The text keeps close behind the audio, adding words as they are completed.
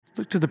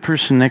Look to the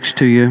person next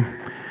to you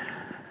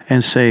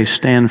and say,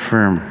 stand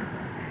firm.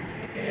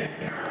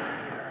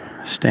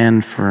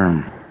 Stand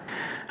firm.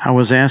 I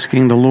was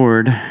asking the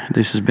Lord,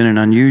 this has been an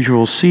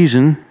unusual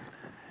season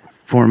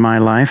for my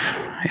life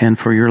and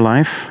for your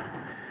life.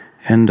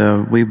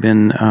 And we've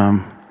been, how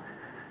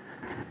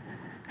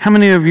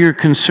many of you are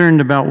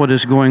concerned about what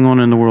is going on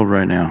in the world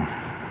right now?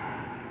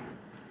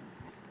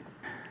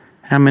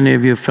 How many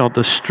of you have felt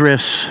the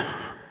stress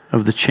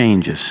of the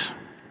changes?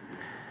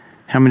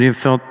 How many have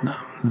felt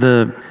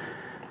that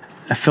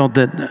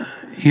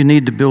you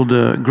need to build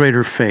a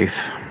greater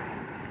faith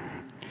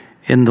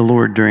in the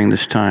Lord during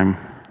this time?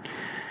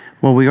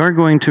 Well, we are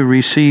going to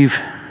receive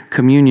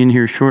communion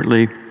here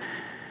shortly.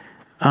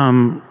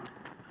 As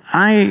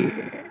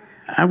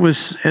I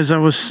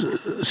was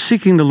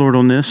seeking the Lord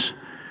on this,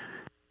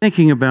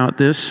 thinking about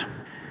this,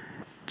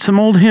 some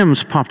old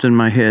hymns popped in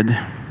my head.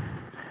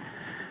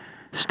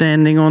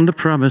 Standing on the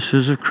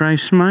promises of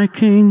Christ my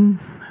King,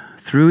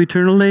 through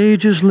eternal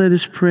ages let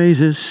his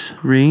praises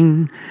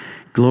ring.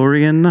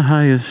 Glory in the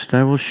highest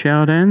I will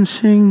shout and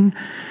sing.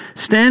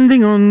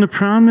 Standing on the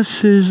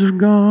promises of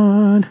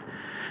God.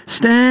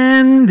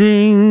 Standing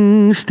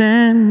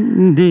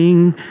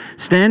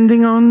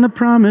on the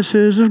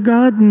promises of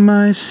God,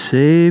 my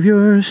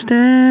Savior.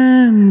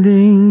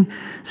 Standing.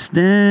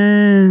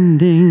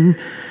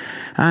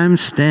 I'm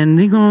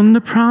standing on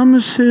the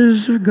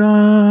promises of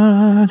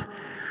God.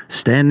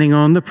 Standing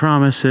on the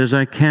promises,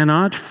 I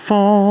cannot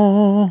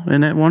fall.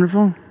 Isn't that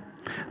wonderful?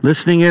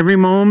 Listening every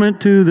moment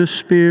to the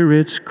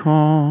Spirit's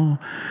call.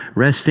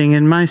 Resting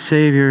in my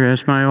Savior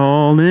as my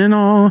all in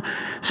all.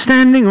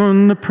 Standing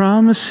on the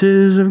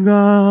promises of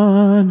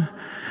God.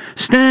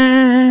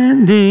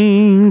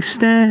 Standing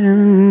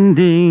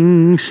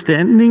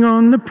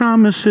on the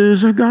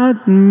promises of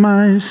God,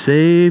 my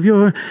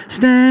Savior.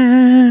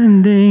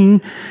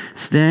 Standing.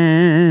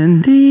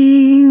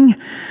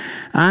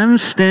 I'm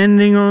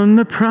standing on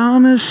the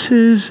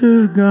promises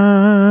of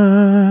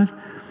God.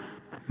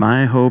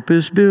 My hope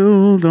is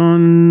built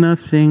on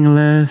nothing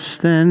less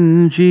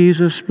than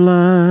Jesus'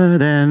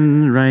 blood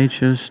and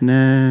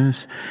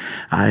righteousness.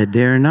 I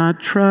dare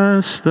not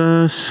trust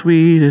the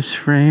sweetest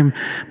frame,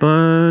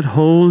 but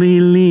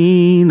wholly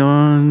lean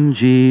on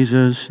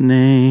Jesus'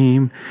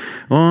 name.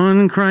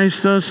 On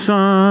Christ the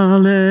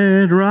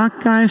solid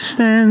rock I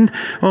stand,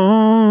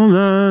 all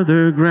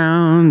other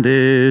ground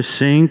is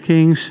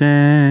sinking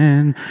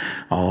sand.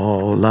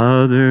 All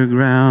other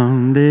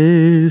ground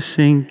is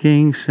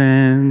sinking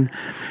sand.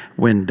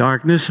 When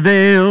darkness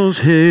veils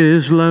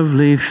his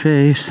lovely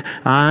face,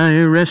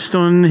 I rest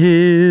on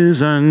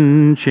his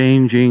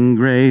unchanging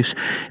grace.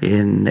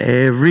 In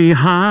every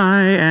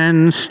high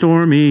and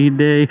stormy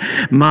day,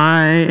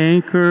 my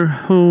anchor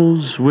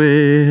holds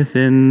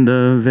within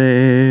the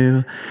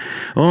veil.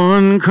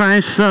 On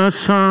Christ the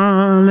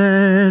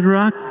solid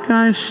rock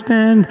I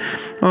stand,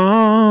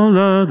 all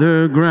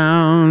other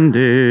ground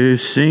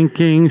is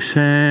sinking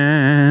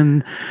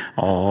sand.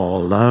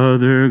 All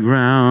other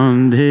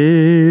ground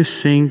is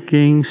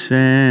sinking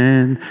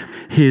sand.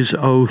 His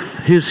oath,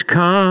 his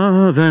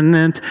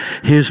covenant,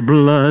 his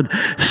blood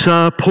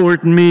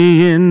support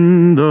me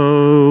in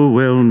the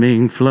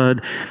whelming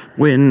flood.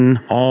 When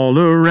all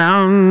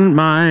around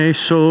my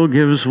soul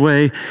gives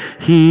way,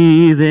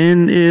 he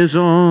then is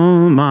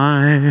all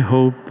my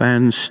hope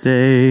and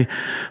stay.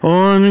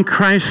 On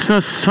Christ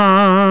the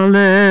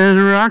solid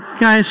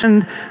rock I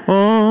stand,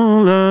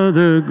 all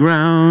other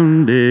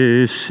ground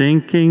is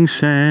sinking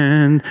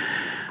sand.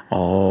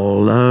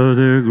 All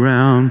other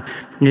ground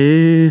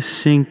is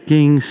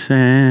sinking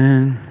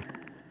sand.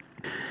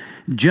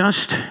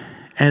 Just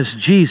as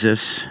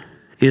Jesus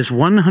is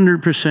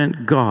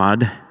 100%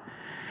 God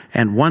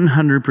and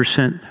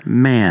 100%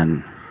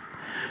 man,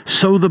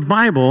 so the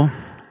Bible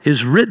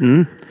is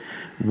written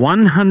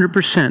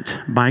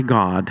 100% by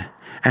God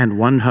and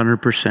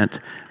 100%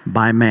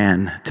 by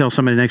man. Tell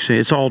somebody next to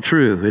you, it's all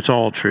true, it's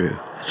all true,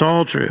 it's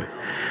all true.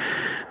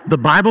 The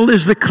Bible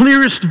is the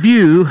clearest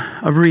view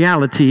of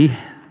reality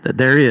that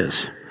there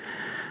is.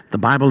 The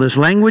Bible is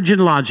language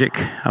and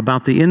logic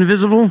about the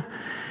invisible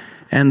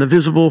and the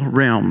visible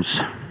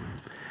realms.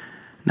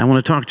 Now I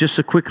want to talk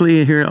just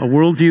quickly here. A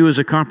worldview is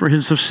a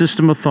comprehensive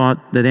system of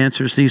thought that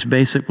answers these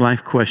basic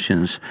life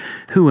questions.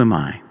 Who am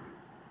I?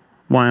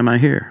 Why am I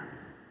here?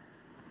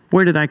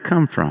 Where did I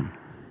come from?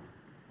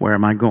 Where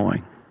am I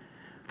going?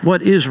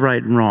 What is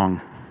right and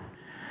wrong?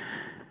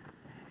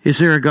 Is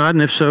there a God?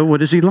 And if so,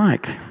 what is he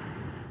like?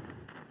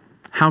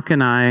 How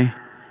can I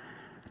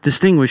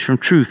distinguish from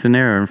truth and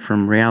error,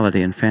 from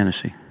reality and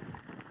fantasy?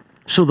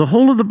 So the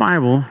whole of the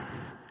Bible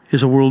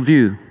is a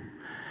worldview,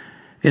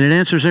 and it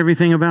answers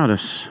everything about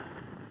us,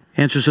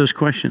 answers those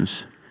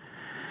questions.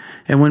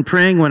 And when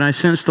praying, when I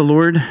sensed the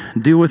Lord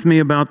deal with me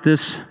about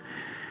this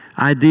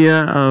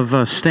idea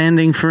of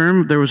standing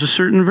firm, there was a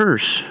certain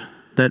verse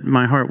that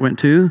my heart went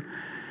to.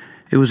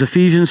 It was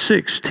Ephesians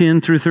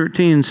 6:10 through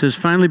 13. It says,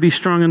 finally be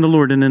strong in the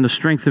Lord and in the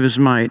strength of his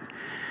might.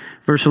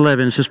 Verse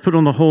 11, it says, put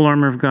on the whole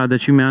armor of God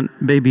that you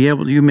may be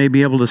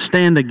able to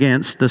stand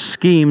against the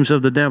schemes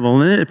of the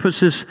devil. And then it puts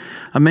this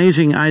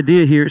amazing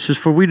idea here. It says,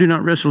 for we do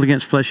not wrestle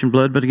against flesh and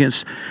blood, but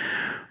against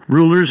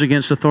rulers,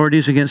 against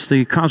authorities, against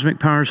the cosmic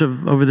powers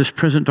over this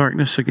present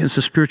darkness, against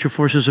the spiritual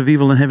forces of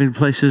evil in heavenly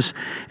places.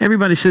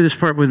 Everybody say this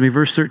part with me,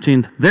 verse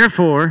 13.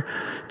 Therefore,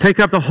 take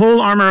up the whole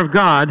armor of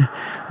God,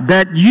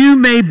 that you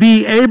may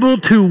be able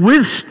to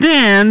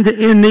withstand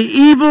in the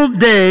evil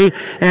day,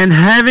 and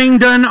having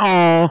done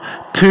all,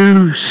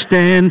 to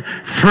stand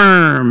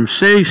firm.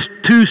 Say,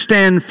 to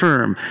stand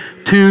firm.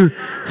 To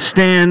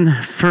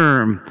stand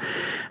firm.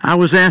 I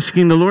was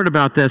asking the Lord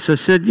about this. I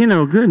said,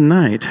 good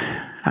night.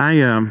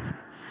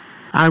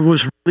 I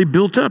was really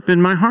built up in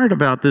my heart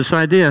about this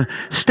idea.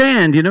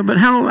 Stand, but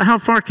how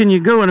far can you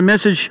go in a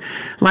message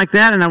like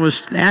that? And I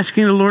was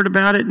asking the Lord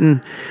about it,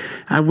 and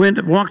I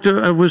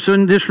was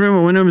in this room,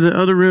 I went over to the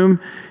other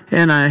room,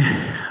 and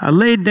I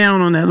laid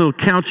down on that little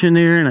couch in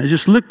there, and I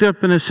just looked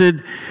up and I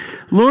said,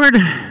 Lord,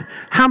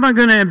 how am I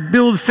going to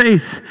build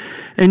faith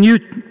in you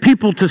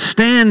people to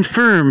stand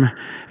firm?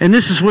 And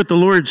this is what the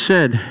Lord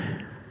said.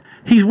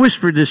 He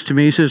whispered this to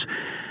me. He says,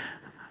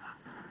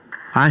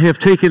 I have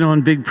taken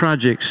on big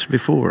projects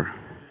before.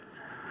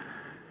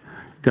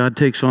 God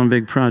takes on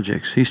big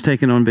projects. He's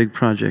taken on big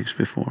projects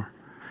before.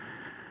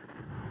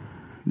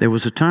 There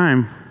was a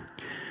time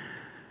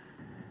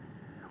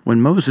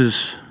when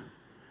Moses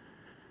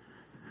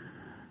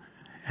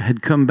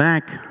had come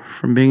back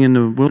from being in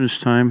the wilderness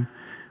time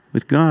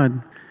with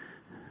God.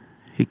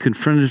 He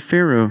confronted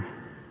Pharaoh.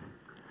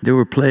 There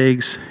were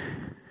plagues.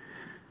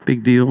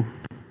 Big deal.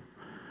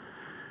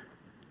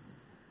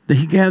 Then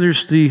he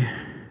gathers the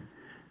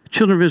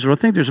children of Israel. I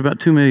think there's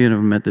about 2 million of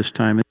them at this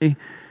time. And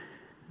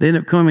they end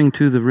up coming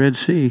to the Red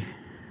Sea,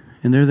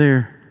 and they're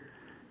there.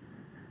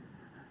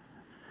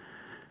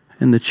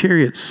 And the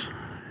chariots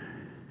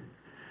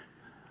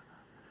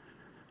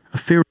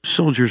of Pharaoh's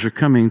soldiers are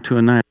coming to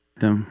annihilate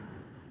them.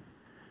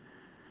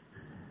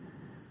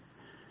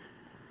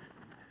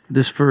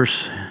 This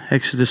verse,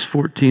 Exodus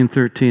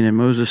 14:13, and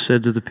Moses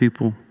said to the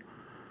people,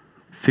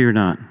 fear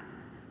not.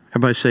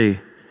 Everybody say,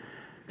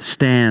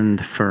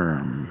 stand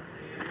firm.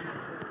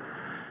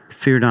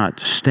 Fear not,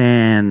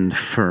 stand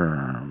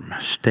firm,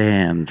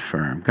 stand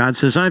firm. God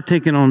says, I've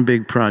taken on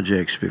big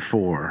projects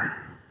before.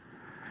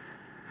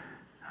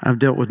 I've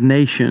dealt with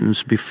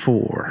nations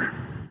before.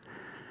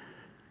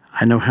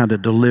 I know how to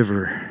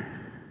deliver.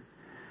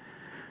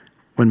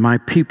 When my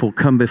people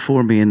come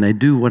before me and they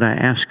do what I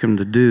ask them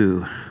to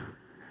do,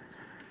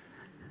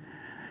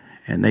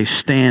 and they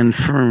stand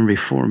firm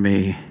before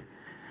me,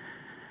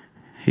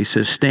 he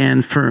says,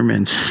 stand firm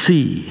and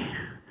see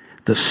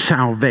the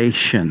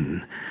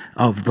salvation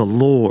of the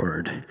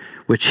Lord,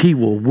 which he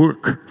will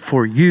work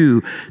for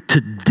you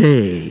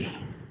today.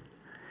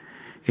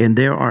 And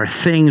there are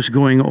things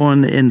going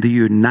on in the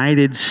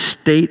United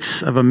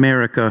States of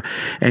America,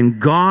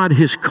 and God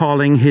is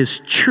calling his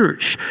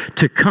church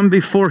to come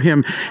before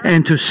him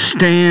and to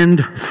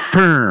stand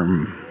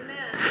firm.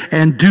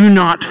 And do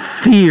not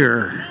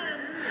fear,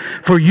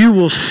 for you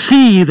will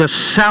see the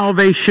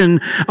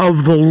salvation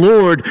of the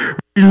Lord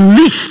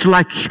released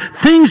like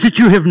things that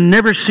you have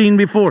never seen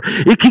before.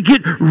 It could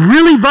get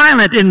really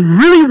violent and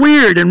really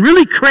weird and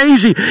really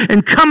crazy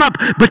and come up,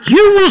 but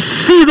you will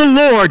see the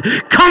Lord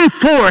come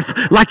forth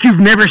like you've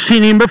never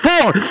seen him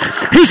before.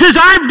 He says,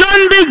 I've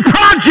done big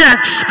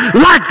projects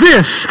like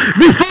this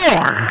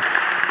before.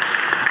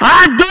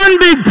 I've done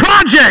big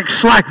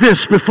projects like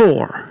this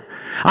before.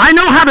 I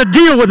know how to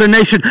deal with a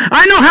nation.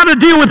 I know how to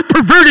deal with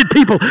perverted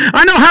people.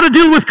 I know how to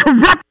deal with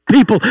corrupt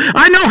people.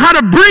 I know how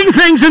to bring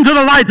things into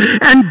the light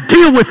and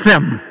deal with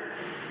them.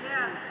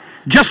 Yes.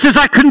 Just as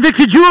I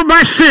convicted you of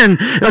my sin,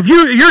 of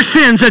your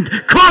sins, and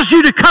caused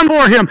you to come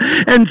before him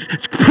and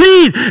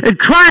plead and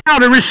cry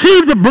out and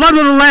receive the blood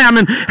of the Lamb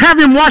and have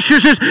him wash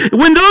your sins.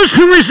 When those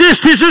who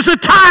resist, he says, a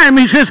time,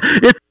 he says,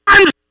 it's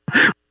time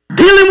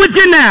dealing with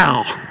you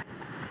now.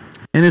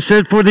 And it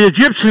said, for the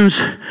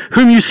Egyptians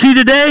whom you see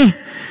today,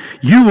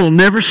 you will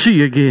never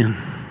see again.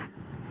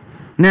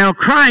 Now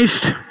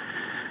Christ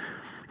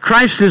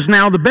is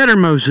now the better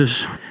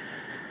Moses.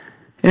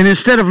 And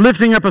instead of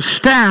lifting up a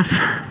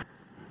staff,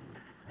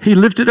 he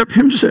lifted up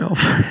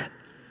himself.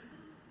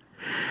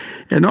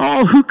 And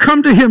all who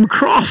come to him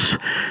cross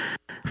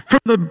from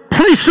the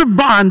place of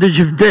bondage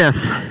of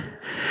death.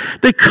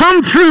 They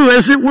come through,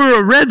 as it were,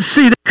 a Red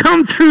Sea. They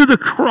come through the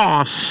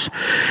cross,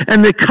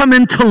 and they come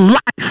into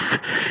life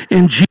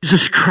in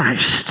Jesus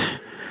Christ.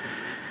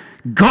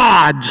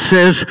 God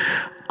says,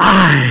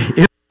 I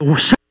am the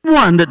same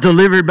one that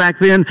delivered back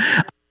then.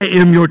 I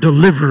am your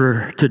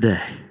deliverer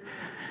today.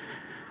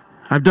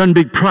 I've done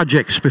big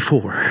projects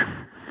before.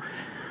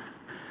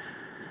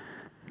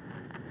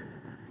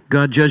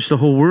 God judged the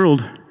whole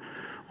world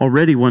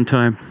already one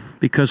time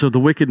because of the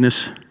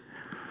wickedness.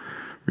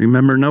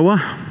 Remember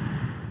Noah?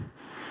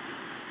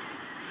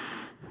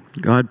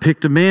 God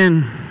picked a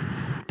man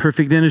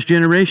perfect in his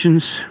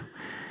generations.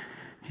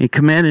 He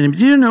commanded him.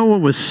 Do you know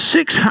what was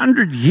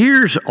 600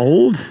 years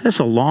old? That's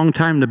a long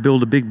time to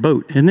build a big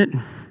boat, isn't it?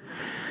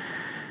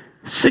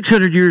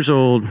 600 years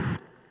old.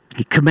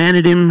 He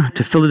commanded him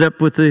to fill it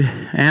up with the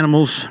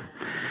animals.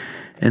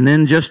 And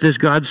then just as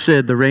God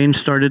said, the rain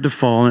started to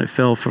fall, and it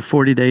fell for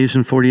 40 days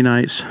and 40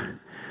 nights.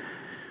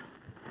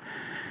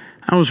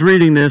 I was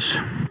reading this,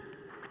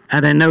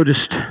 and I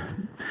noticed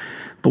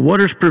the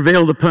waters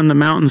prevailed upon the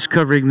mountains,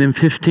 covering them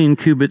 15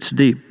 cubits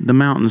deep. The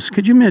mountains.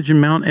 Could you imagine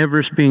Mount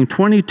Everest being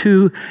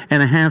 22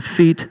 and a half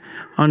feet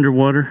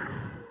underwater?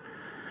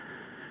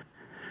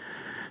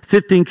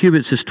 15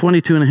 cubits is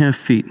 22 and a half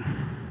feet.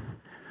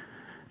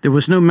 There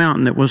was no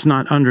mountain that was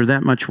not under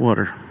that much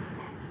water.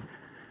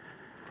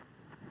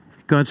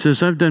 God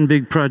says, I've done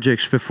big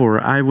projects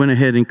before. I went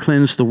ahead and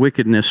cleansed the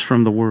wickedness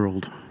from the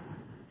world.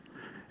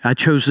 I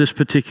chose this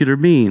particular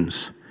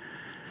means.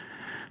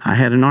 I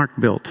had an ark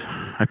built.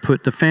 I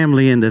put the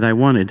family in that I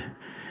wanted.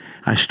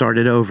 I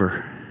started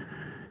over.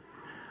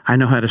 I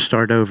know how to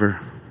start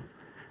over.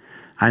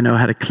 I know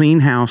how to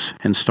clean house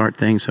and start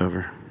things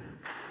over.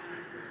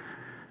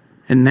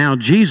 And now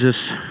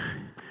Jesus,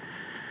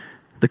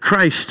 the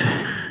Christ,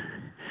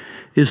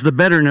 is the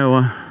better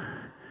Noah.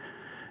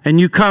 And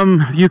you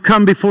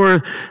come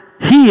before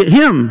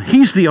him.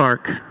 He's the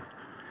ark.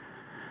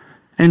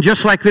 And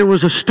just like there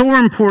was a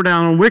storm poured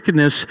out on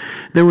wickedness,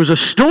 there was a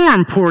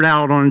storm poured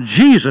out on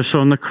Jesus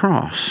on the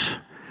cross.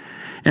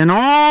 And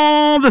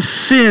all the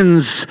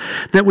sins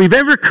that we've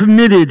ever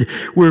committed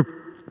were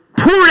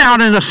poured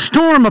out in a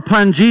storm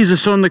upon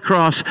Jesus on the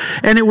cross.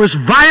 And it was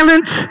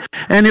violent,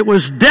 and it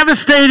was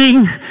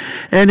devastating,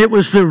 and it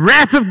was the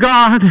wrath of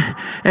God,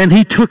 and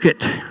he took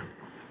it.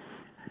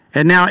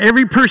 And now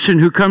every person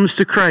who comes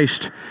to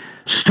Christ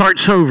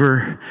starts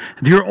over.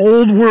 Your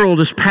old world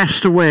has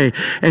passed away,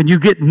 and you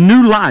get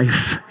new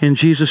life in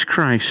Jesus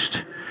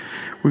Christ.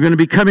 We're going to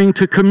be coming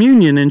to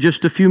communion in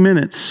just a few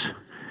minutes.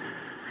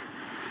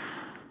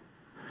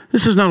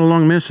 This is not a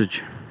long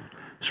message.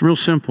 It's real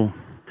simple.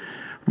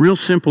 Real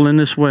simple in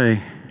this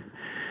way,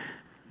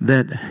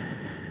 that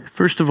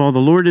first of all, the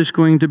Lord is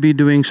going to be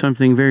doing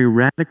something very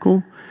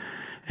radical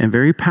and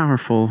very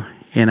powerful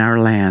in our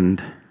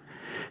land.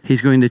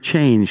 He's going to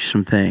change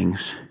some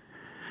things.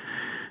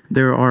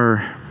 There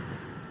are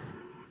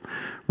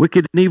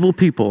wicked and evil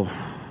people,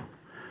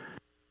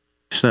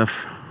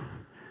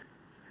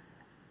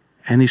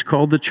 and he's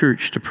called the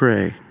church to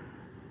pray.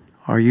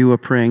 Are you a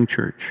praying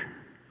church?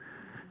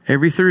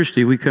 Every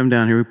Thursday we come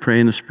down here, we pray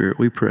in the Spirit,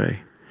 we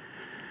pray.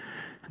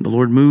 And the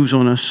Lord moves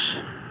on us.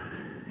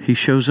 He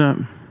shows up.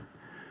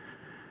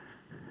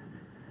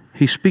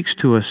 He speaks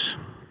to us.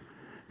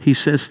 He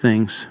says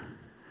things.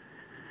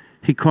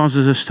 He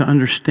causes us to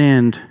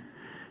understand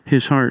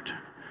his heart.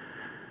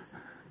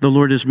 The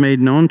Lord has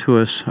made known to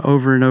us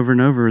over and over and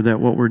over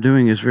that what we're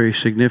doing is very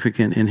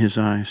significant in his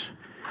eyes.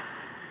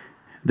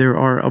 There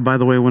are, by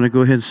the way, I want to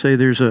go ahead and say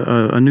there's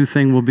a new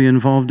thing we'll be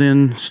involved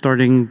in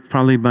starting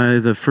probably by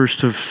the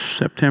 1st of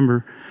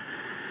September,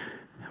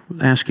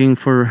 asking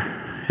for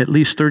at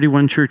least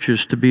 31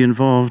 churches to be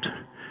involved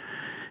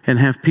and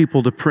have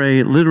people to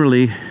pray.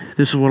 Literally,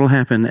 this is what will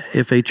happen.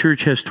 If a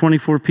church has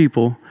 24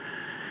 people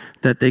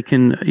that they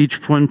can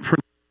each one pray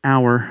an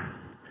hour,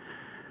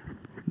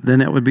 then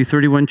that would be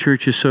 31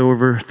 churches. So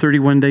over a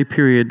 31-day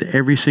period,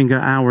 every single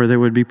hour there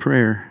would be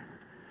prayer.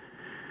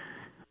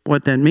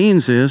 What that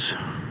means is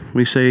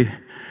we say,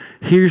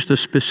 here's the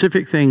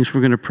specific things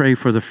we're going to pray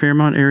for the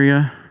Fairmont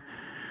area,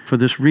 for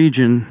this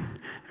region,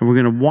 and we're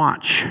going to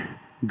watch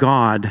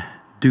God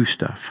do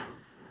stuff.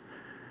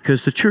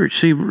 Because the church,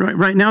 see,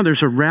 right now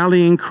there's a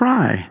rallying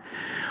cry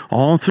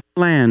all through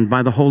the land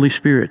by the Holy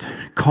Spirit,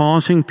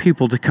 causing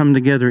people to come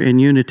together in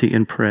unity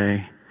and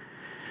pray.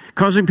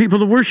 Causing people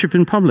to worship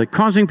in public,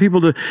 causing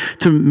people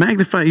to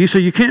magnify. You say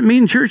you can't meet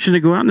in church and they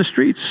go out in the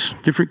streets,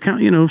 different,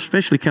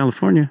 especially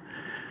California.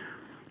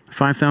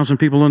 5,000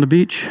 people on the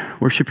beach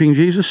worshiping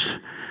Jesus.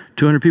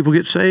 200 people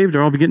get saved.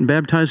 They're all getting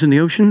baptized in the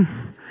ocean.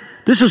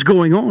 This is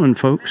going on,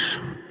 folks.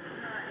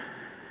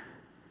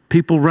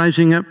 People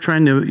rising up,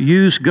 trying to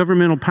use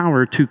governmental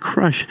power to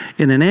crush,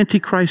 in an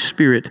antichrist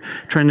spirit,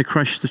 trying to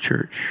crush the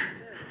church.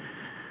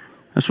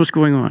 That's what's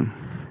going on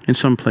in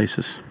some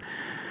places.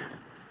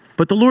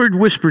 But the Lord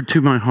whispered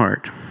to my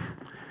heart,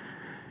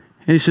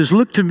 and he says,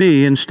 look to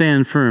me and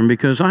stand firm,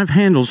 because I've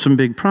handled some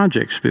big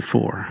projects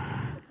before.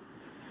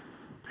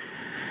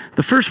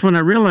 The first one I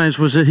realized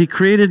was that he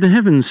created the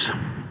heavens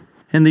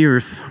and the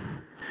earth,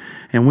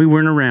 and we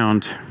weren't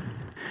around.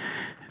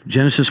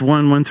 Genesis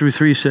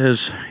 1:1-3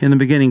 says, in the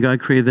beginning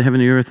God created the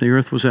heaven and the earth. The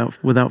earth was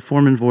out without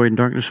form and void, and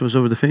darkness was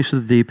over the face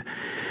of the deep,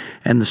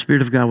 and the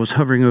Spirit of God was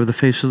hovering over the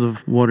face of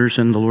the waters,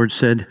 and the Lord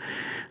said,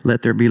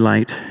 let there be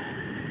light.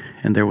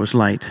 And there was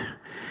light.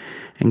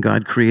 And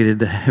God created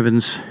the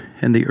heavens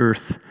and the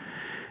earth.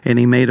 And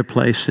he made a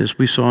place, as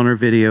we saw in our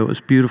video. It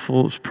was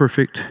beautiful, it was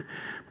perfect,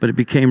 but it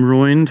became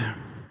ruined.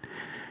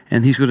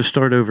 And he's going to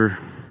start over.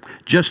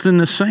 Just in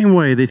the same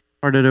way that he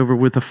started over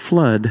with a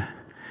flood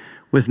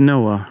with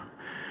Noah.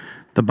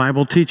 The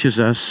Bible teaches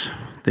us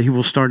that he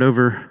will start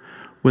over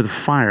with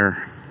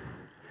fire.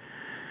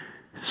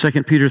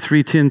 2 Peter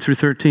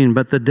 3:10-13,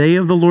 but the day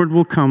of the Lord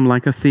will come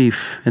like a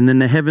thief, and then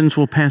the heavens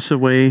will pass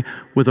away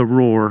with a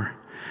roar,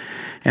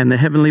 and the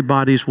heavenly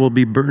bodies will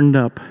be burned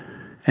up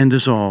and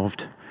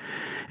dissolved,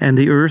 and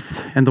the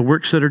earth and the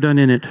works that are done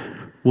in it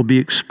will be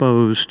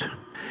exposed.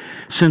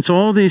 Since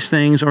all these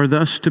things are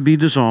thus to be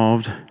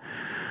dissolved,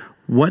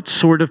 what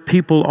sort of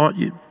people ought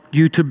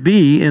you to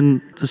be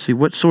in,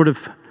 what sort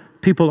of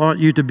people ought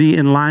you to be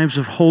in lives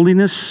of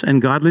holiness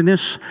and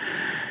godliness,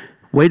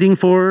 waiting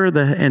for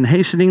and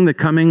hastening the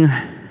coming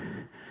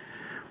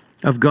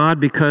of God,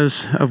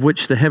 because of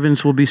which the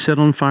heavens will be set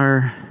on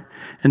fire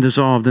and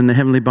dissolved, and the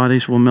heavenly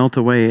bodies will melt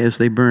away as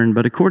they burn.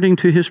 But according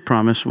to his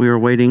promise, we are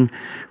waiting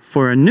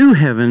for a new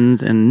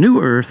heaven and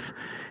new earth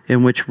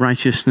in which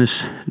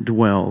righteousness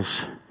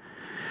dwells.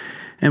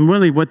 And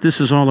really what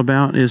this is all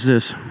about is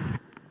this.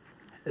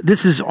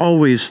 This is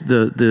always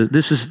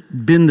this has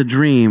been the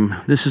dream.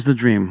 This is the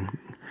dream.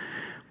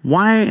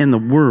 Why in the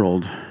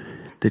world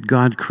did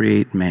God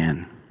create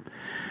man? Well,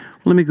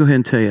 let me go ahead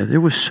and tell you.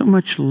 There was so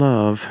much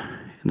love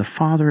in the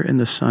Father and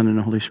the Son and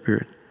the Holy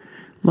Spirit.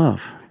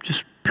 Love.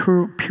 Just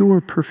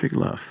pure, perfect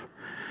love.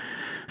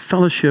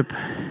 Fellowship.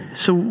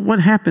 So what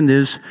happened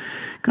is,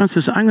 God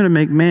says, I'm going to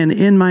make man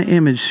in my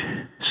image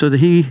so that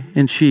he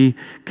and she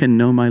can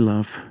know my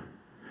love.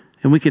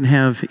 And we can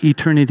have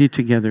eternity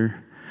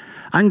together.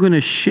 I'm going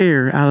to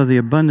share out of the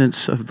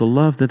abundance of the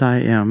love that I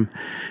am.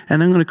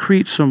 And I'm going to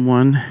create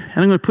someone, and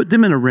I'm going to put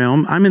them in a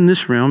realm. I'm in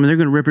this realm, and they're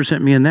going to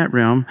represent me in that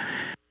realm.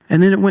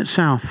 And then it went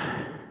south.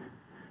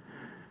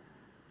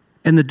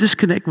 And the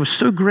disconnect was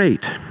so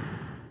great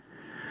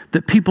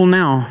that people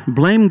now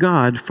blame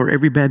God for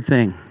every bad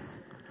thing.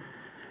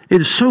 It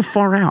is so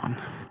far out.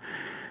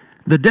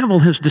 The devil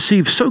has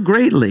deceived so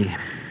greatly.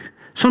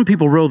 Some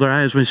people roll their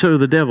eyes when they say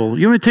the devil.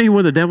 You want me to tell you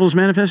where the devil's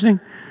manifesting?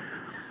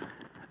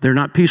 They're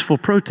not peaceful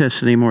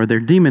protests anymore. They're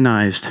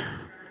demonized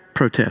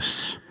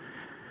protests.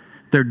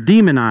 They're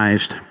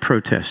demonized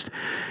protests.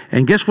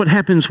 And guess what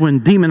happens when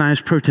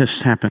demonized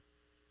protests happen?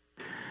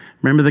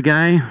 Remember the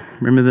guy?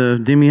 Remember the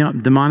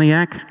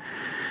demoniac?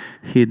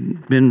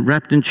 He'd been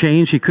wrapped in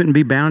chains. He couldn't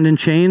be bound in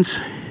chains.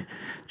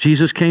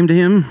 Jesus came to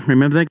him.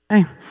 Remember that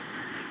guy?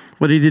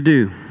 What did he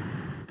do?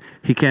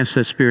 He cast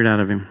that spirit out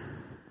of him.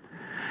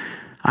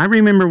 I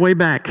remember way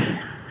back,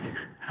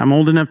 I'm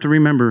old enough to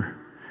remember,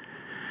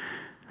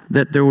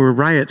 that there were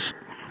riots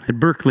at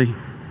Berkeley,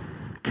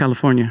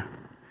 California.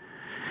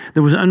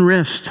 There was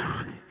unrest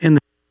in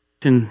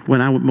the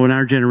when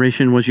our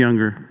generation was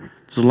younger. There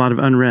was a lot of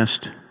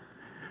unrest.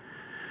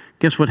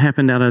 Guess what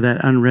happened out of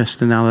that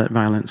unrest and out of that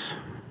violence?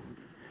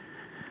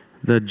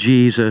 The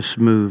Jesus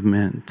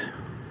movement.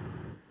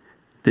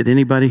 Did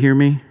anybody hear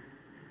me?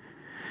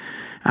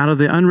 Out of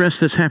the unrest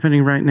that's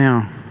happening right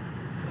now,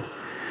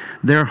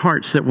 there are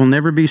hearts that will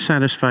never be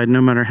satisfied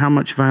no matter how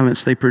much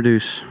violence they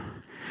produce.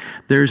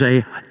 There's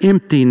a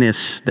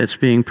emptiness that's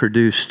being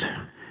produced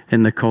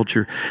in the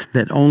culture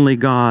that only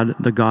God,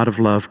 the God of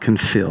love, can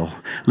fill.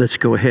 Let's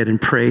go ahead and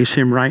praise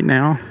him right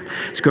now.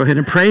 Let's go ahead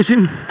and praise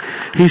him.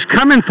 He's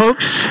coming,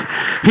 folks.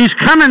 He's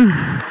coming.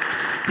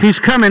 He's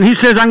coming. He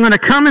says, I'm going to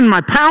come in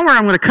my power.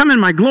 I'm going to come in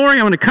my glory.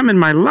 I'm going to come in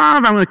my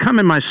love. I'm going to come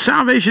in my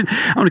salvation.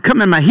 I'm going to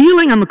come in my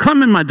healing. I'm going to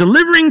come in my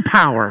delivering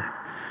power.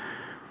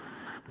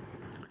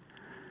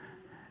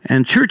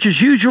 And church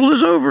as usual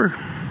is over.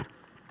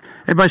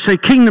 Everybody say,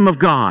 kingdom of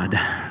God.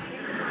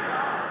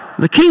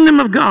 The kingdom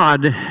of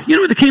God. You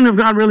know what the kingdom of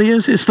God really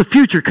is? It's the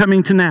future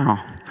coming to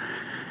now.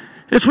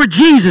 It's where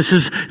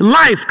Jesus'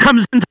 life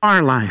comes into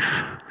our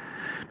life.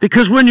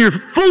 Because when you're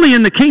fully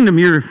in the kingdom,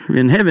 you're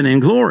in heaven in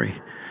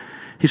glory.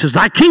 He says,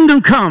 thy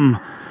kingdom come,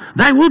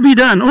 thy will be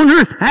done on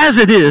earth as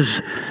it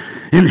is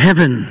in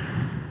heaven.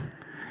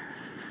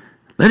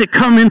 Let it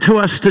come into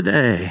us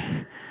today.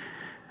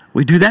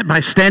 We do that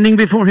by standing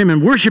before him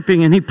and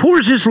worshiping, and he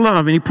pours his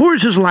love, and he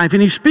pours his life,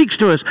 and he speaks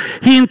to us.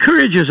 He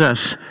encourages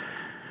us.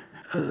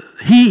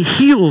 He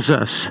heals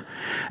us.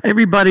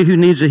 Everybody who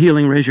needs a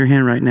healing, raise your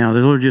hand right now. The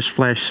Lord just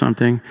flashed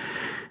something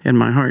in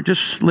my heart.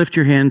 Just lift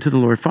your hand to the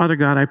Lord. Father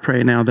God, I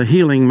pray now the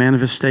healing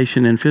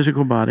manifestation in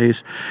physical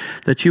bodies,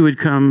 that you would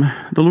come.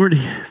 The Lord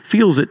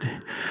feels it.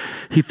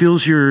 He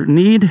feels your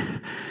need.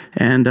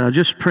 And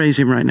just praise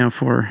him right now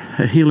for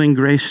a healing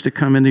grace to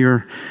come into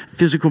your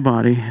physical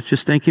body.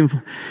 Just thank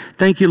him.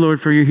 Thank you, Lord,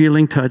 for your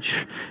healing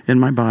touch in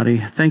my body.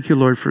 Thank you,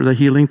 Lord, for the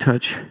healing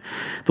touch.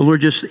 The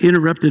Lord just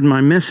interrupted my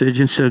message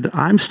and said,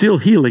 I'm still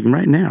healing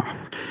right now.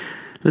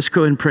 Let's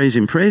go ahead and praise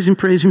him. Praise him,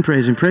 praise him,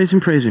 praise him, praise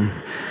him, praise him.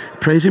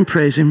 Praise him,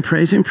 praise him,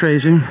 praise him,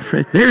 praise him.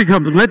 There you go.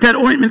 Let that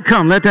ointment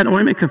come. Let that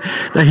ointment come.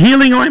 The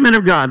healing ointment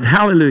of God.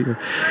 Hallelujah.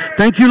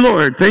 Thank you,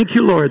 Lord. Thank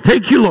you, Lord.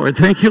 Thank you, Lord.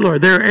 Thank you,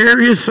 Lord. There are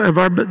areas of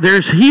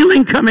there's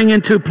healing coming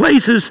into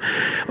places,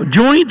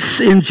 joints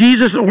in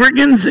Jesus,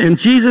 organs in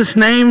Jesus'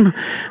 name.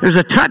 There's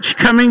a touch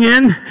coming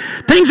in.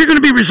 Things are going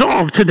to be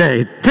resolved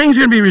today. Things are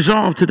going to be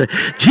resolved today.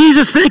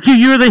 Jesus, thank you.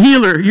 You're the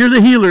healer. You're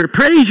the healer.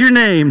 Praise your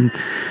name.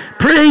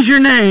 Praise your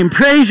name.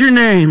 Praise your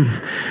name.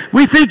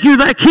 We thank you,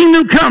 thy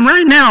kingdom come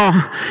right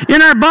now in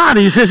our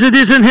bodies as it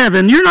is in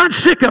heaven. You're not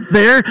sick up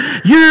there.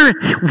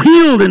 You're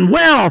healed and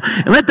well.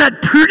 And let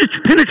that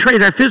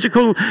penetrate our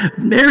physical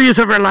areas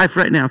of our life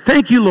right now.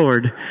 Thank you,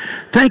 Lord.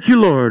 Thank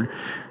you, Lord.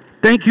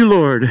 Thank you,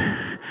 Lord.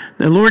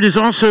 The Lord is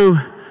also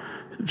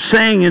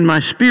saying in my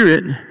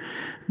spirit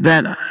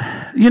that,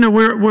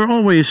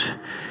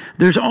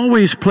 there's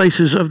always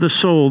places of the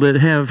soul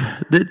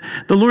that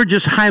the Lord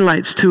just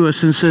highlights to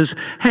us and says,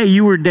 hey,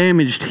 you were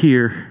damaged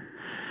here.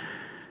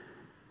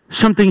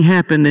 Something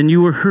happened and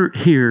you were hurt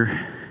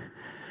here.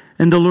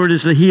 And the Lord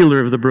is the healer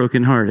of the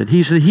brokenhearted.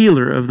 He's the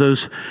healer of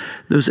those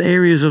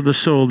areas of the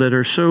soul that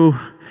are so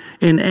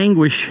in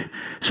anguish.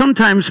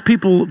 Sometimes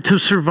people, to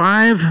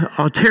survive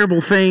a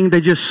terrible thing, they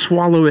just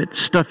swallow it,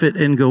 stuff it,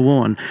 and go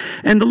on.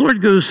 And the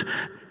Lord goes,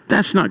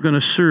 that's not going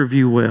to serve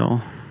you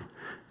well.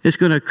 It's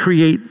going to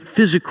create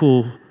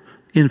physical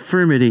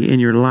infirmity in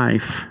your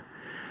life.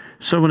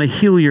 So I want to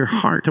heal your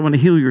heart. I want to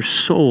heal your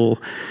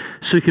soul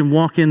so you can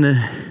walk in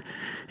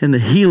the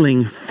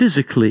healing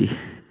physically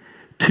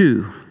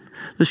too.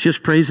 Let's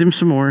just praise him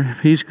some more.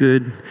 He's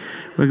good.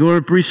 We're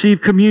going to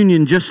receive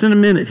communion just in a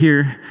minute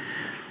here.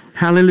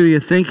 Hallelujah.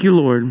 Thank you,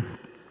 Lord.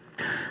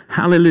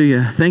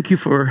 Hallelujah. Thank you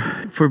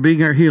for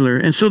being our healer.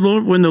 And so,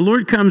 Lord, when the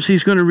Lord comes,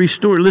 he's going to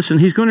restore. Listen,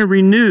 he's going to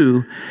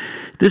renew.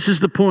 This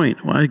is the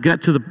point. Well, I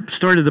got to the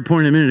start of the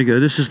point a minute ago.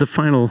 This is the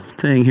final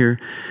thing here.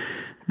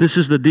 This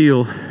is the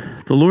deal.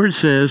 The Lord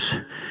says,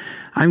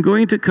 I'm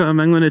going to come.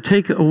 I'm going to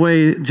take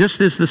away,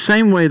 just as the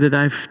same way that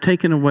I've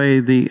taken away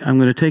I'm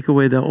going to take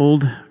away the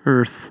old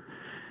earth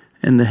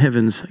and the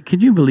heavens. Can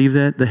you believe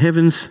that? The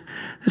heavens,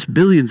 that's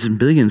billions and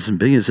billions and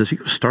billions. Does he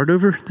start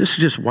over? This is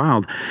just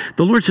wild.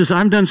 The Lord says,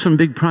 I've done some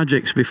big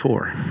projects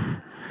before.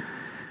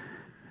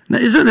 Now,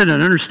 isn't it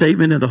an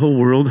understatement of the whole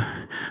world?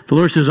 The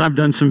Lord says, I've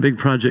done some big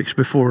projects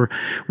before.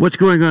 What's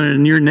going on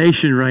in your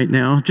nation right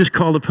now? Just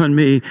call upon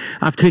me.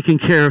 I've taken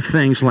care of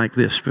things like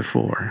this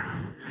before.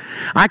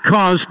 I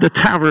caused the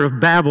Tower of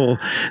Babel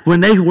when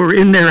they were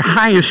in their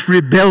highest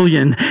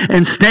rebellion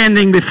and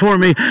standing before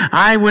me.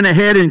 I went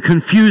ahead and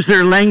confused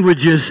their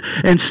languages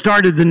and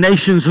started the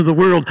nations of the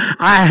world.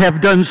 I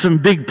have done some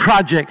big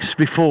projects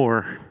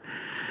before.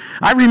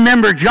 I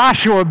remember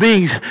Joshua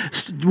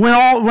when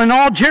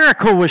all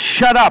Jericho was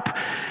shut up,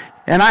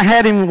 and I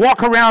had him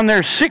walk around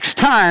there 6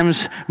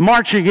 times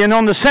marching. And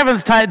on the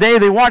 7th day,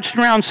 they marched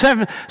around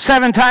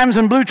seven times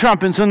and blew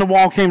trumpets, and the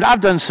wall came down.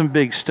 I've done some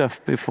big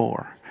stuff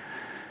before.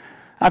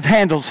 I've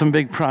handled some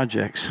big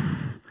projects.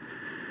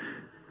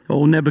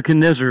 Old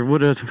Nebuchadnezzar, he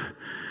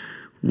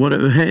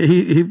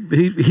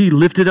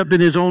lifted up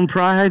in his own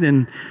pride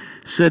and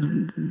said,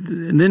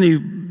 and then he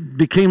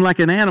became like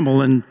an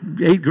animal and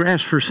ate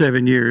grass for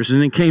 7 years,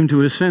 and then came to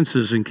his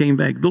senses and came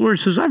back. The Lord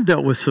says, I've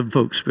dealt with some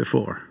folks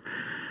before.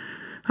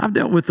 I've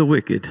dealt with the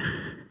wicked.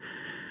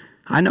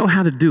 I know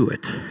how to do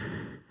it.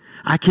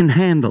 I can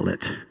handle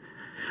it.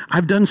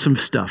 I've done some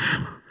stuff.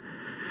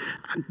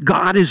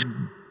 God is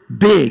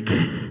big.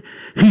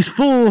 He's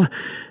full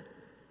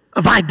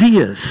of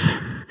ideas.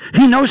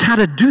 He knows how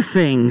to do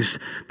things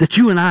that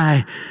you and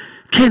I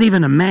can't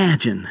even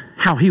imagine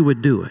how he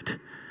would do it.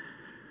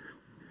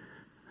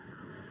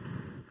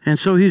 And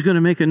so he's going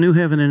to make a new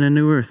heaven and a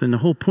new earth. And the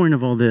whole point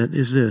of all that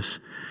is this,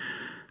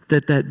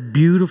 that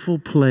beautiful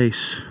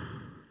place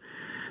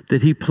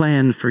that he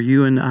planned for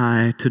you and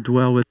I to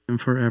dwell with him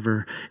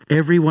forever.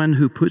 Everyone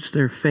who puts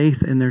their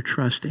faith and their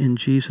trust in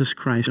Jesus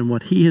Christ and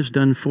what he has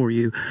done for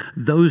you,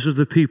 those are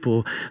the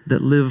people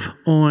that live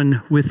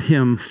on with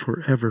him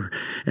forever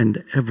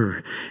and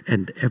ever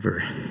and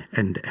ever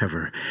and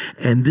ever.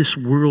 And this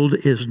world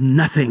is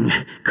nothing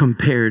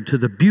compared to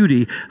the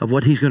beauty of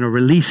what he's going to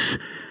release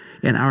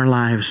in our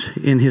lives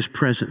in his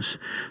presence.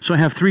 So I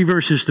have 3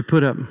 verses to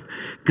put up.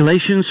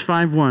 Galatians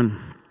 5:1.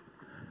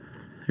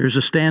 There's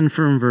a stand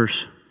firm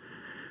verse.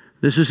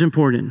 This is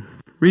important.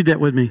 Read that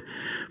with me.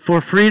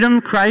 For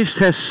freedom Christ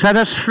has set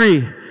us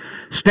free.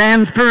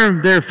 Stand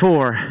firm,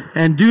 therefore,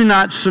 and do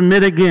not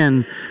submit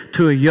again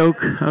to a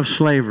yoke of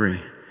slavery.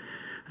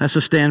 That's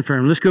a stand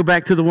firm. Let's go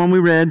back to the one we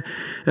read.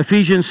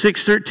 Ephesians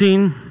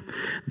 6:13.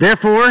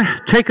 Therefore,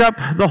 take up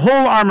the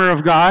whole armor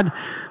of God,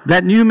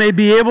 that you may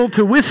be able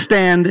to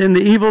withstand in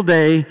the evil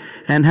day,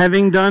 and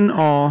having done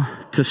all,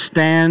 to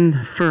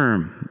stand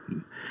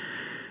firm.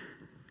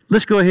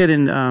 Let's go ahead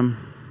and,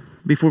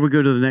 before we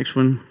go to the next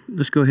one,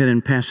 let's go ahead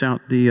and pass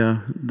out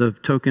the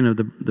token of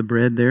the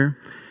bread there.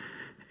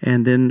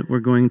 And then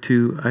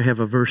I have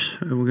a verse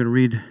we're going to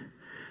read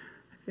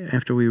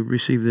after we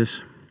receive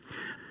this.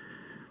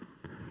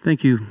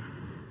 Thank you.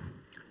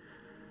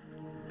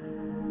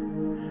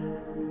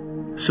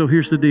 So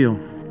here's the deal.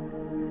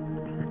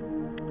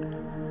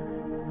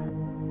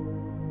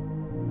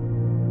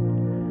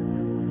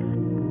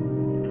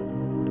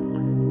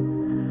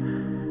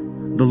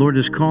 The Lord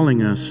is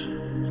calling us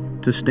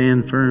to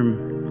stand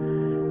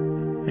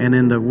firm. And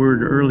in the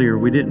word earlier,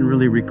 we didn't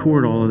really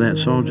record all of that,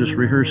 so I'll just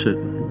rehearse it.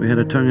 We had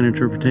a tongue and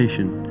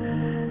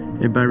interpretation.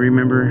 Everybody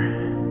remember?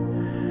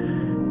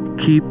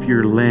 Keep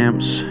your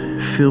lamps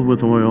filled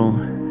with oil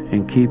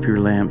and keep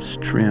your lamps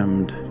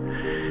trimmed.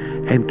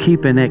 And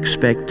keep an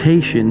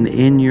expectation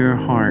in your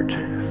heart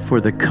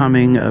for the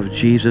coming of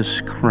Jesus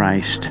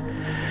Christ.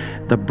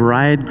 The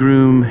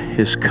bridegroom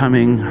is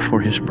coming for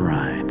his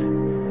bride.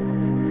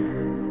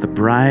 The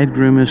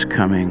bridegroom is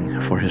coming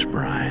for his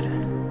bride.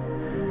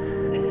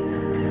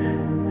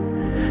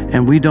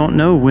 And we don't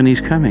know when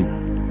he's coming.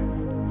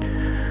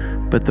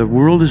 But the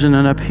world is in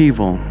an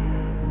upheaval.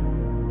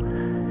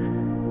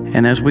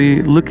 And as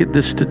we look at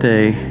this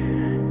today,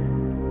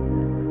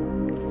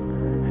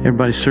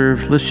 everybody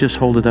serve, let's just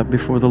hold it up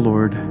before the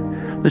Lord.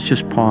 Let's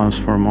just pause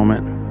for a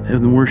moment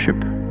and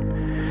worship.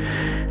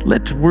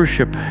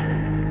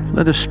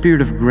 Let a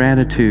spirit of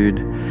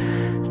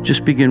gratitude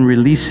just begin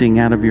releasing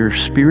out of your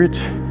spirit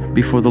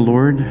before the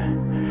Lord.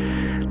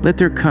 Let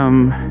there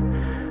come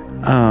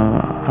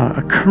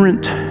a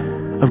current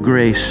of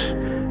grace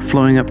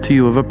flowing up to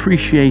you of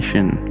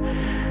appreciation.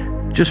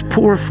 Just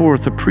pour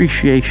forth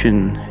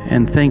appreciation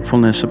and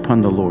thankfulness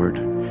upon the Lord.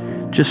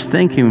 Just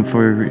thank him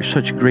for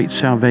such great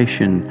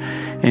salvation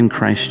in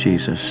Christ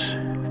Jesus.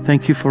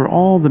 Thank you for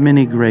all the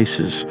many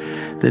graces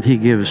that he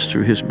gives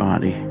through his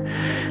body.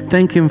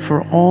 Thank him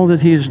for all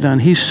that he has done.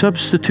 He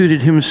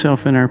substituted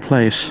himself in our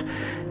place,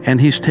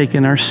 and he's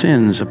taken our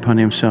sins upon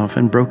himself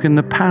and broken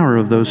the power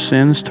of those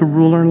sins to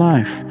rule our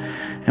life.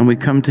 And we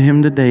come to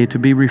him today to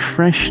be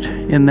refreshed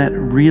in that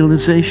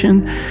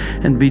realization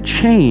and be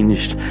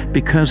changed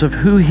because of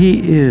who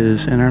he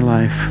is in our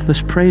life.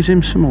 Let's praise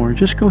him some more.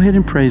 Just go ahead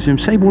and praise him.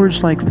 Say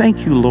words like,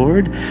 thank you,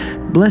 Lord.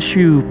 Bless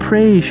you.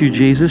 Praise you,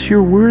 Jesus.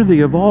 You're worthy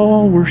of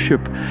all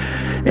worship.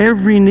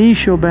 Every knee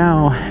shall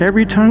bow.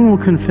 Every tongue will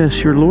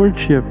confess your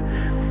lordship.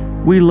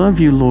 We love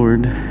you,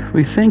 Lord.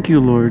 We thank you,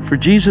 Lord. For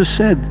Jesus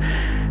said,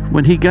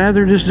 when he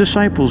gathered his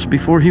disciples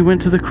before he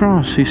went to the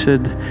cross, he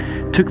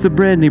said, took the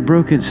bread and he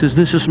broke it, says,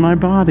 this is my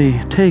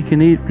body, take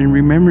and eat in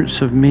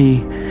remembrance of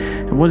me.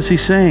 And what is he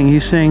saying?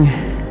 He's saying,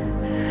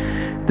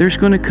 there's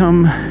going to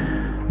come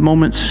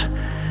moments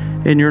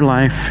in your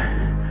life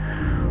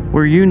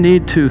where you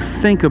need to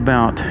think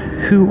about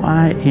who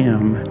I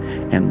am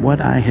and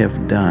what I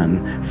have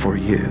done for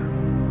you.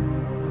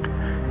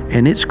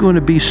 And it's going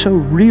to be so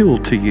real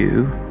to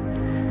you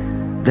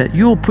that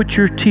you'll put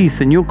your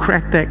teeth and you'll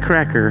crack that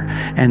cracker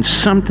and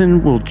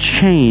something will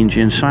change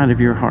inside of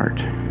your heart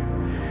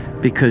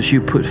because you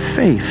put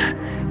faith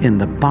in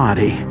the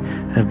body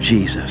of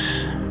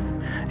Jesus.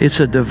 It's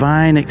a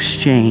divine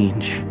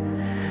exchange.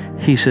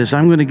 He says,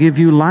 I'm going to give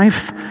you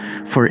life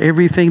for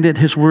everything that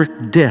has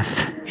worked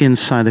death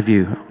inside of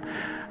you.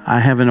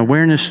 I have an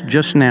awareness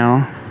just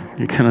now,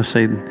 you kind of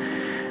say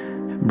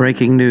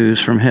breaking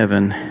news from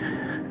heaven.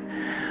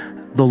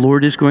 The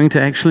Lord is going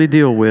to actually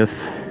deal with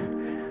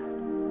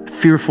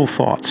fearful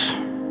thoughts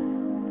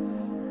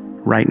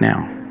right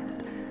now.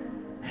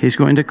 He's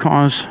going to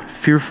cause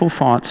fearful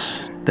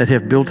thoughts that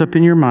have built up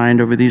in your mind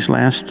over these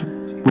last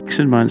weeks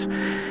and months.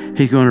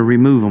 He's going to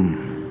remove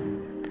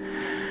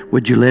them.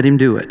 Would you let him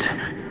do it?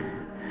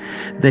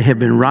 They have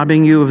been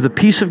robbing you of the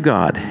peace of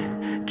God.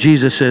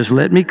 Jesus says,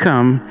 let me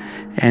come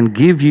and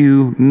give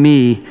you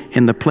me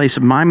in the place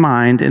of my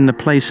mind, in the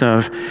place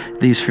of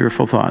these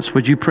fearful thoughts.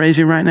 Would you praise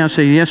him right now?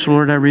 Say, yes,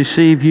 Lord, I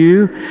receive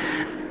you.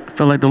 I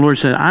feel like the Lord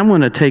said, I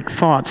want to take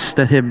thoughts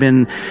that have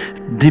been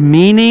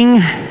demeaning,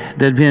 that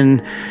have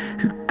been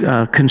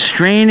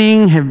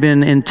constraining, have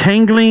been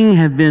entangling,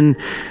 have been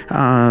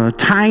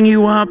tying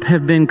you up,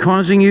 have been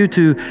causing you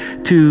to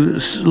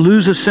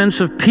lose a sense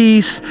of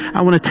peace.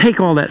 I want to take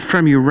all that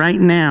from you right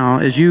now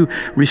as you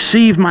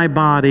receive my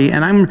body.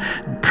 And I'm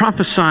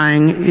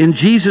prophesying in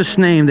Jesus'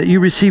 name that you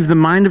receive the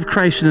mind of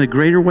Christ in a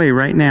greater way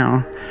right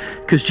now,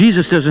 because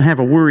Jesus doesn't have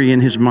a worry in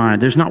his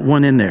mind. There's not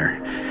one in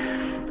there.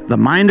 The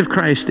mind of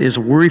Christ is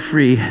a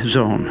worry-free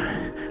zone.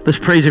 Let's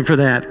praise him for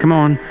that. Come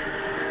on.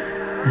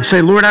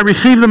 Say, Lord, I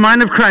receive the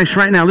mind of Christ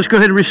right now. Let's go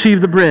ahead and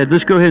receive the bread.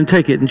 Let's go ahead and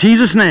take it. In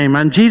Jesus' name,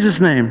 in Jesus'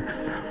 name.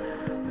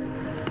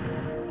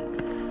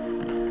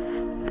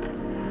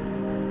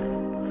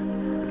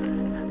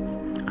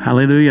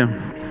 Hallelujah.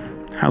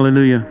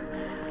 Hallelujah.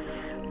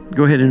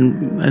 Go ahead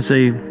and as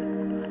they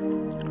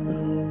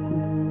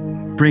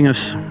bring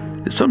us,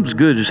 something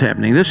good is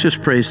happening. Let's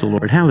just praise the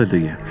Lord.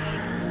 Hallelujah.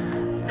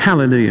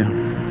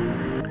 Hallelujah.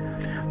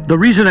 The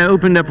reason I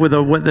opened up with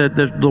the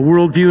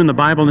worldview in the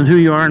Bible and who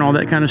you are and all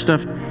that kind of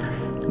stuff,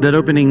 that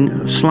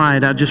opening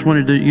slide, I just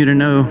wanted you to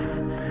know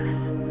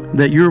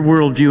that your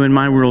worldview and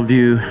my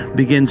worldview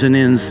begins and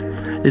ends.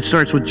 It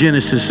starts with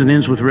Genesis and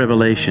ends with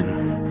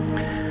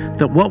Revelation.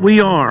 That what we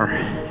are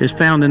is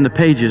found in the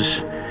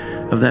pages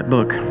of that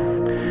book.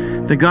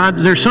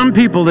 There's some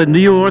people that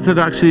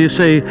neo-orthodoxy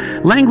say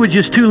language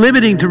is too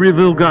limiting to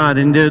reveal God,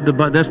 and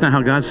that's not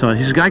how God saw it.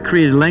 He says, I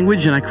created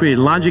language and I created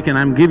logic, and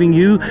I'm giving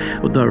you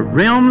the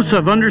realms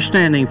of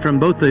understanding from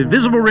both the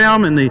visible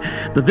realm and the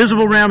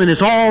visible realm, and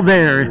it's all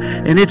there,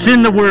 and it's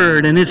in the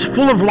Word, and it's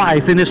full of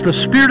life, and it's the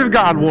Spirit of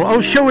God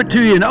will show it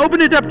to you and open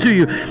it up to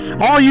you.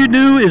 All you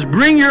do is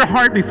bring your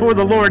heart before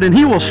the Lord, and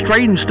He will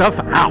straighten stuff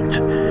out.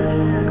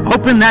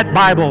 Open that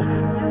Bible.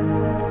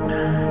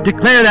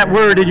 Declare that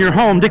word in your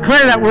home.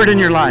 Declare that word in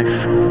your life.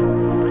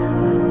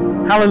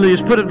 Hallelujah.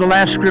 Let's put up the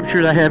last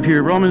scripture that I have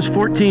here. Romans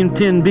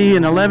 14:10b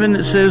and 11.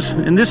 It says,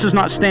 and this is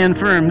not stand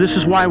firm. This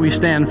is why we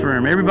stand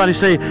firm. Everybody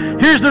say,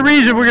 here's the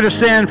reason we're going to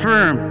stand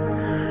firm.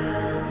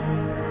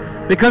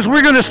 Because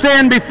we're going to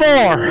stand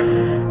before.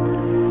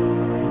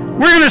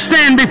 We're going to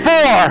stand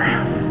before.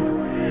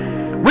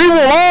 We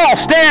will all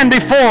stand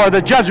before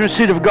the judgment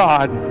seat of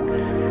God.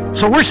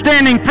 So we're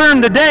standing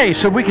firm today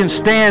so we can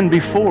stand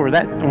before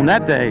that on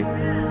that day.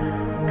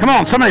 Come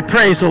on, somebody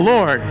praise the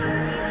Lord.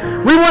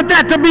 We want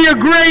that to be a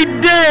great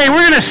day.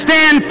 We're going to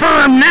stand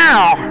firm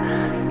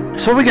now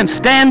so we can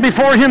stand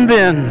before Him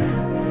then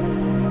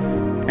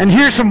and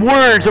hear some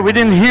words that we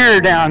didn't hear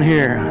down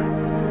here.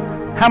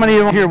 How many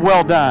of you hear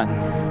well done?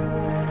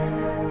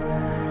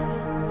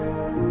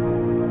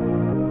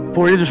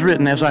 For it is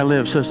written, as I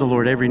live, says the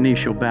Lord, every knee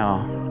shall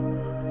bow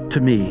to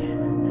me,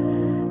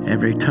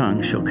 every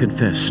tongue shall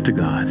confess to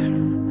God.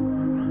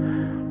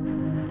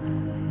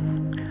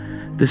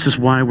 This is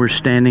why we're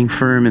standing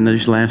firm in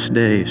these last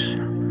days.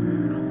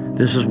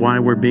 This is why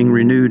we're being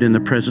renewed in the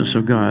presence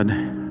of God.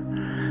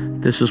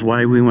 This is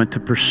why we want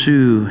to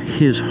pursue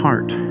His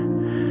heart.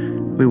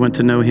 We want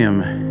to know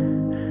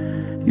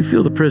Him. You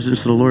feel the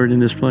presence of the Lord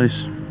in this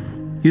place?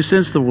 You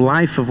sense the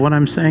life of what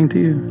I'm saying to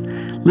you?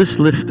 Let's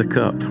lift the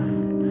cup.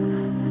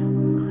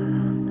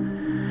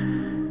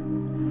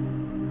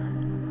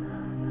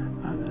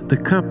 The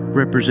cup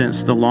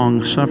represents the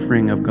long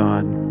suffering of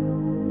God.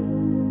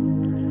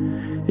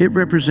 It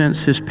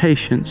represents His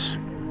patience.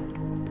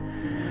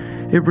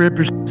 It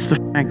represents the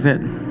fact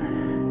that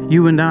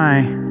you and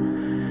I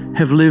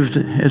have lived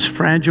as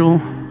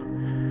fragile,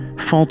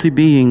 faulty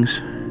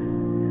beings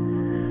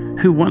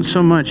who want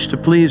so much to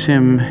please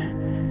Him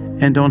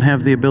and don't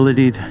have the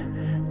ability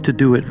to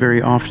do it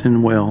very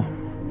often well.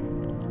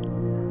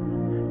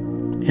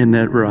 Isn't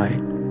that right?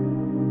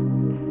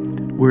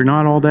 We're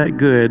not all that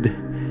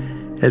good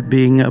at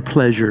being a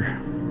pleasure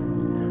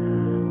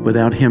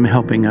without Him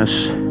helping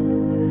us.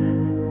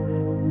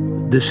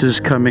 This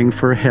is coming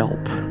for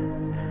help.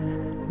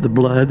 The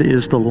blood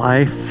is the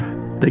life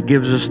that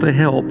gives us the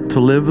help to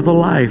live the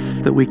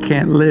life that we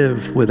can't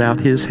live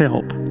without His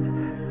help.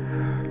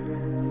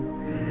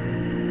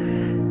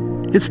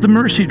 It's the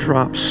mercy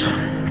drops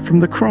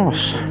from the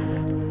cross.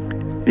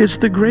 It's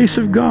the grace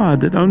of God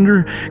that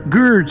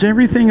undergirds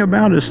everything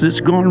about us that's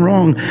gone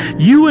wrong.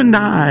 You and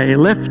I,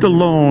 left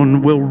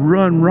alone, will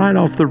run right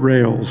off the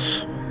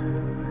rails.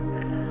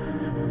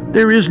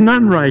 There is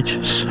none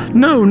righteous.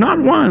 No, not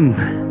one.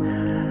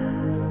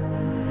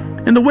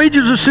 And the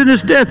wages of sin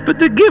is death, but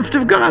the gift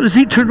of God is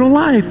eternal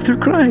life through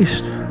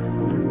Christ.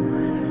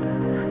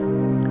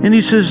 And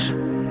He says,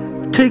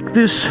 take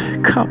this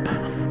cup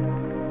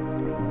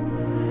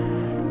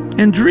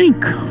and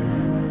drink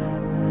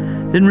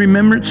in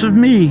remembrance of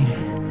me,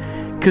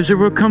 because there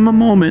will come a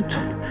moment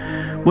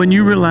when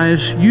you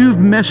realize you've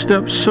messed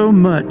up so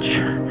much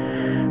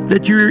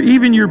that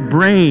even your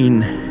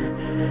brain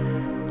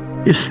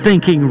is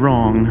thinking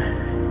wrong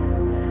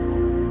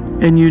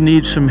and you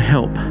need some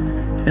help.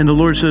 And the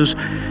Lord says,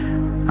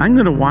 I'm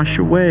going to wash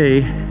away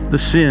the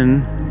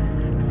sin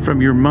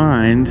from your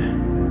mind.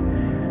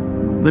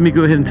 Let me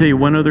go ahead and tell you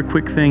one other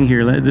quick thing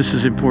here. This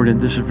is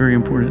important. This is very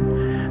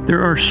important.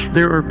 There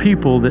are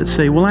people that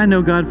say, well, I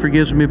know God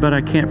forgives me, but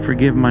I can't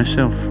forgive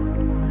myself.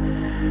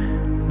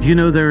 You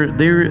know,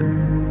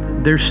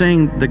 they're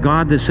saying the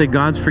God that say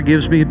God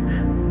forgives me,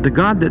 the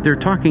God that they're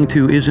talking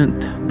to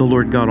isn't the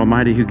Lord God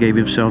Almighty who gave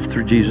Himself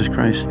through Jesus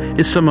Christ.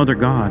 It's some other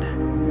God.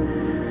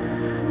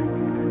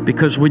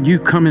 Because when you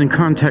come in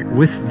contact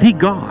with the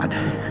God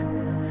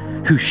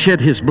who shed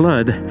His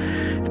blood,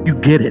 you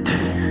get it.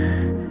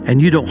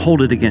 And you don't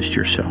hold it against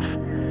yourself.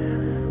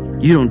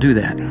 You don't do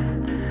that.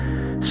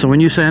 So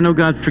when you say, I know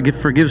God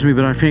forgives me,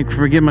 but I can't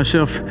forgive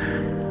myself,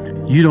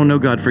 you don't know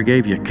God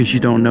forgave you because you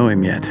don't know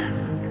Him yet.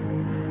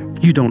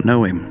 You don't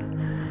know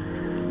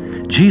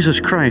Him. Jesus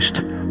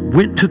Christ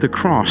went to the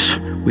cross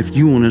with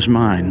you on His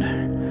mind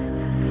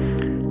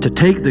to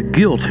take the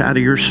guilt out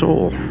of your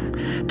soul,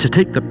 to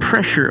take the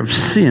pressure of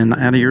sin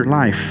out of your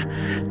life,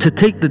 to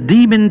take the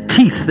demon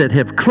teeth that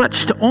have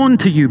clutched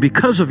onto you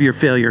because of your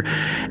failure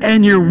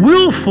and your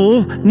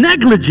willful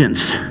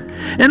negligence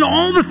and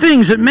all the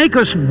things that make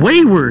us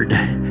wayward.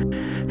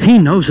 He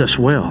knows us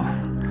well.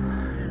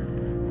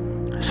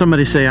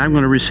 Somebody say, I'm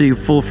going to receive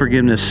full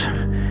forgiveness.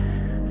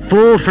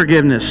 Full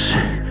forgiveness.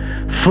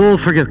 Full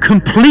forgiveness.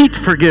 Complete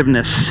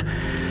forgiveness.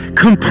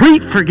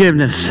 Complete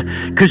forgiveness.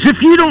 Because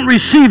if you don't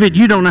receive it,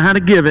 you don't know how to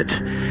give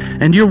it.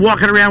 And you're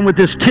walking around with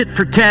this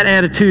tit-for-tat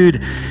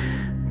attitude.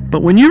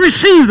 But when you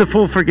receive the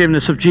full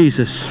forgiveness of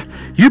Jesus,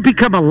 you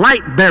become a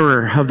light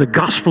bearer of the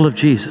gospel of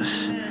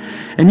Jesus.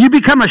 And you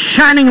become a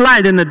shining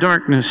light in the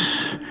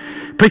darkness.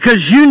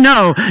 Because you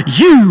know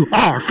you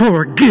are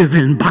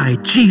forgiven by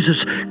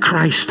Jesus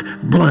Christ's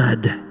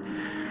blood.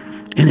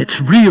 And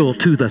it's real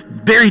to the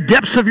very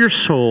depths of your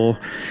soul.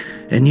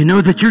 And you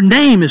know that your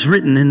name is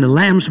written in the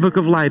Lamb's Book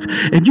of Life.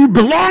 And you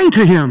belong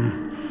to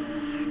Him.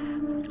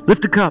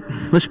 Lift the cup.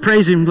 Let's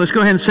praise Him. Let's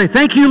go ahead and say,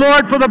 thank you,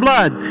 Lord, for the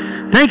blood.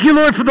 Thank you,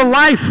 Lord, for the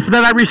life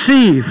that I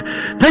receive.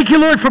 Thank you,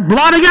 Lord, for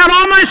blotting out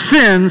all my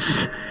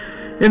sins.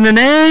 In the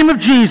name of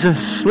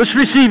Jesus. Let's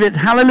receive it.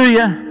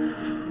 Hallelujah.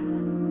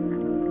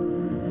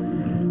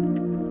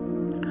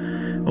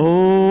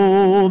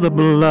 Oh, the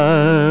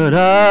blood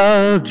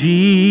of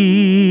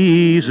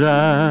Jesus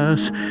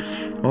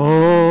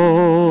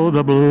Oh,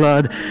 the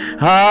blood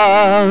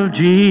of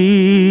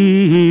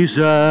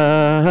Jesus.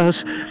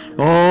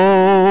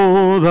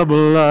 Oh, the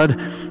blood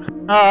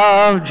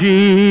of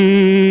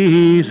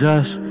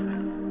Jesus.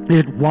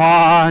 It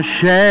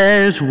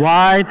washes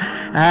white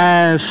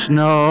as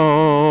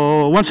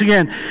snow. Once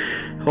again.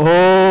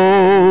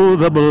 Oh,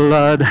 the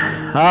blood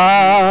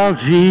of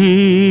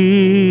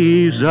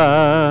Jesus.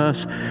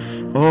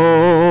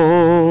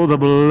 Oh, the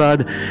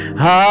blood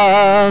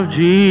of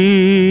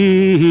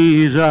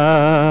Jesus.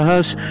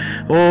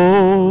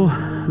 Oh,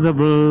 the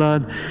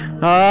blood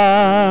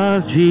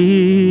of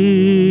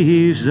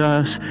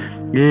Jesus.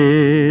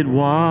 It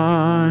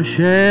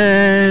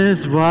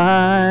washes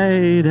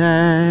white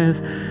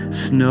as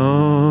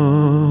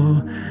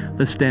snow.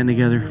 Let's stand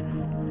together.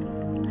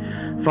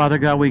 Father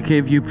God, we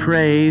give you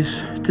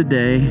praise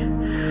today,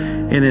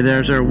 and it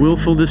is our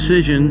willful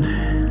decision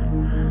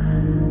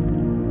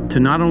to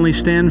not only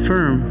stand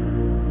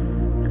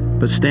firm,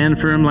 but stand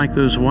firm like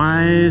those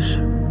wise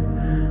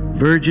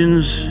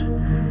virgins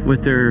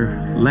with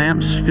their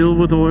lamps filled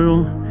with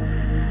oil,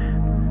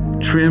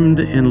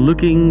 trimmed and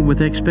looking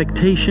with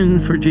expectation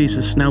for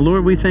Jesus. Now,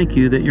 Lord, we thank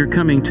you that you're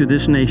coming to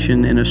this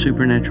nation in a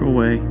supernatural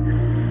way.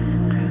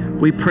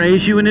 We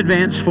praise you in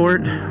advance for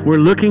it. We're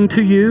looking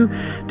to you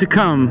to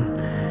come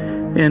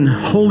in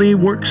holy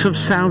works of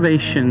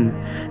salvation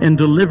and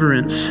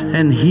deliverance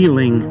and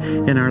healing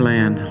in our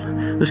land.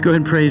 Let's go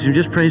ahead and praise him.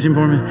 Just praise him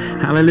for me.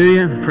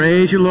 Hallelujah.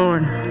 Praise you,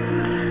 Lord.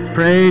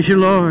 Praise you,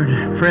 Lord.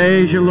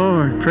 Praise you,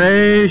 Lord.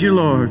 Praise you,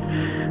 Lord.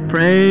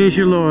 Praise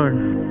you,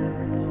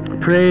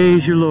 Lord.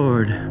 Praise you,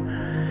 Lord.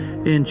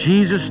 In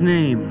Jesus'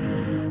 name,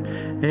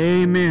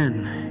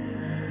 amen.